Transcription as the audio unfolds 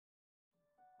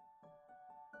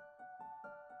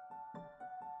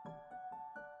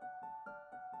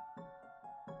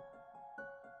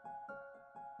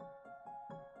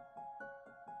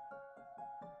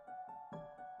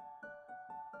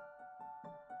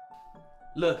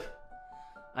Look,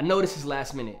 I know this is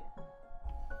last minute.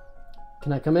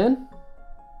 Can I come in?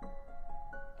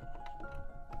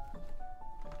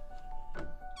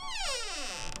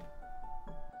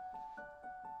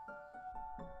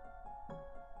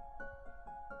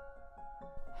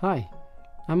 Hi,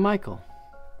 I'm Michael.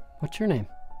 What's your name?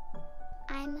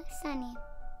 I'm Sunny.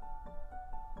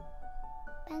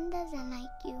 Ben doesn't like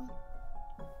you.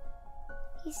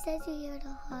 He says you're here to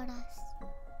hurt us.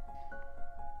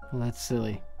 Well, that's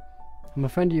silly. I'm a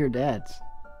friend of your dad's.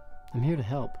 I'm here to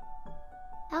help.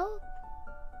 Help?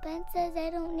 Ben says I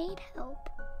don't need help.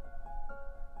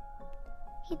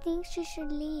 He thinks you should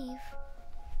leave.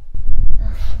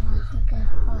 That's why you get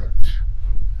hurt.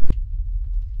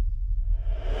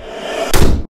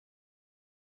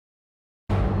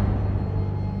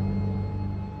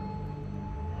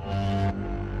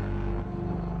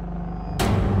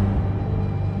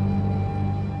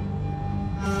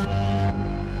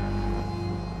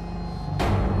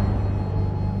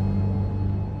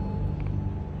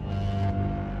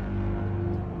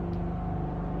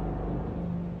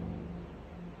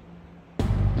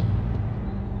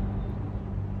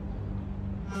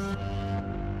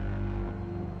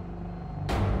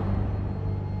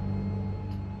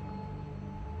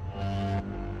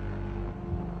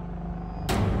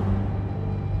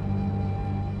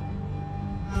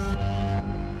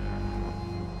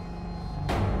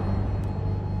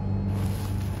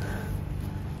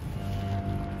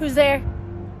 Who's there?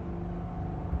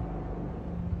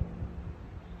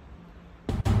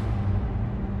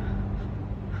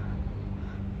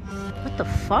 What the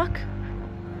fuck?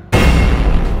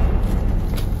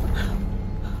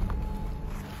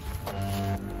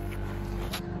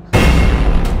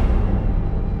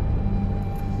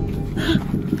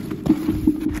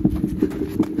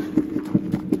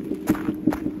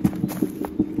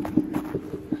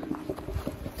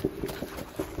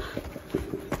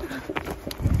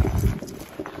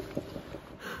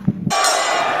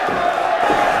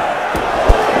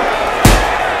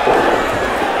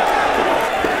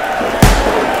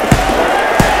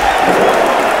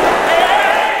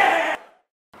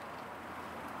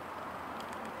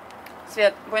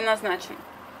 Свет, бой назначен.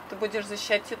 Ты будешь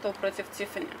защищать титул против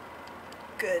Тиффани.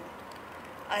 Good.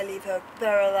 I leave her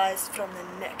paralyzed from the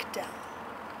neck down.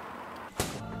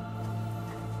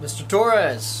 Mr.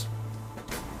 Torres,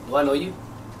 Do I know you?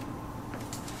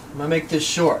 I'm gonna make this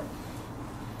short.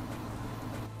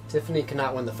 Tiffany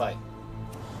cannot win the fight.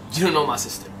 You don't know my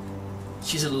sister.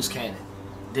 She's a loose cannon.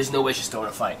 There's no way she's throwing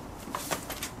a fight.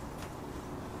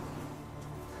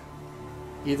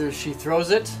 Either she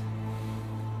throws it,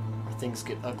 or things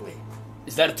get ugly.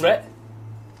 Is that a threat?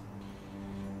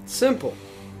 Simple.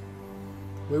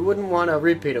 We wouldn't want a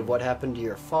repeat of what happened to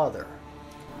your father.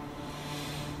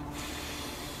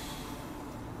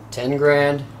 10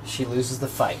 grand, she loses the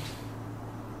fight.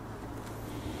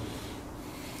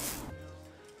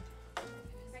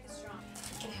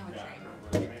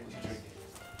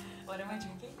 What am I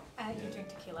drinking? You drink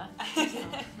tequila.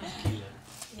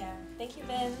 Yeah. Thank you,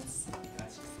 Vince.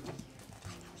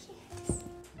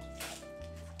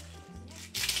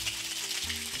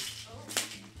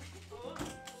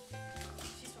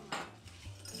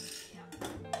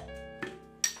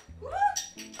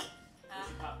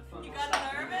 You got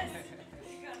nervous?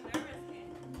 You got nervous, kid.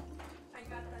 I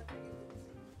got that thing.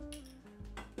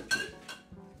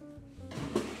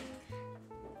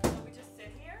 So we just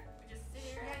sit here? We just sit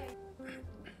here?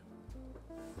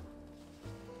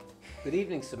 Good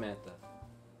evening, Samantha.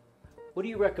 What do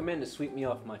you recommend to sweep me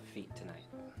off my feet tonight?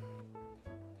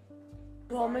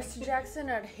 Well, Mr. Jackson,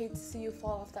 I'd hate to see you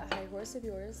fall off that high horse of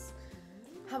yours.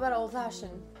 How about old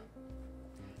fashioned?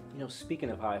 You know, speaking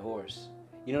of high horse,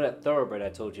 you know that thoroughbred I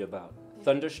told you about,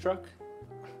 Thunderstruck?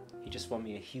 He just won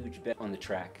me a huge bet on the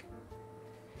track.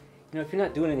 You know, if you're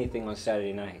not doing anything on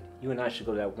Saturday night, you and I should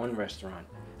go to that one restaurant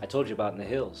I told you about in the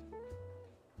hills.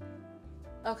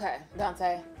 Okay,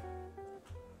 Dante.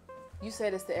 You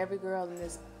say this to every girl in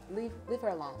this. Leave her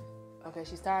alone. Okay,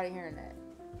 she's tired of hearing that.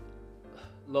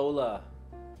 Lola,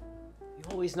 you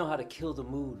always know how to kill the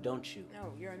mood, don't you?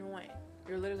 No, you're annoying.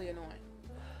 You're literally annoying.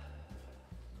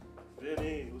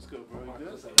 Vinny, what's good, bro? You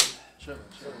good? Chillin'.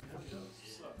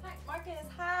 Hi, Marcus.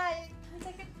 Hi. Can we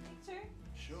take a picture?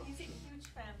 Sure. He's a huge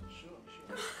fan. Sure.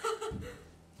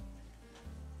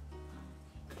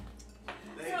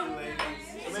 Thank you,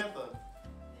 ladies. Samantha,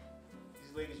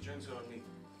 these ladies' drinks are on me.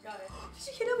 Got it.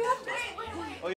 Did you get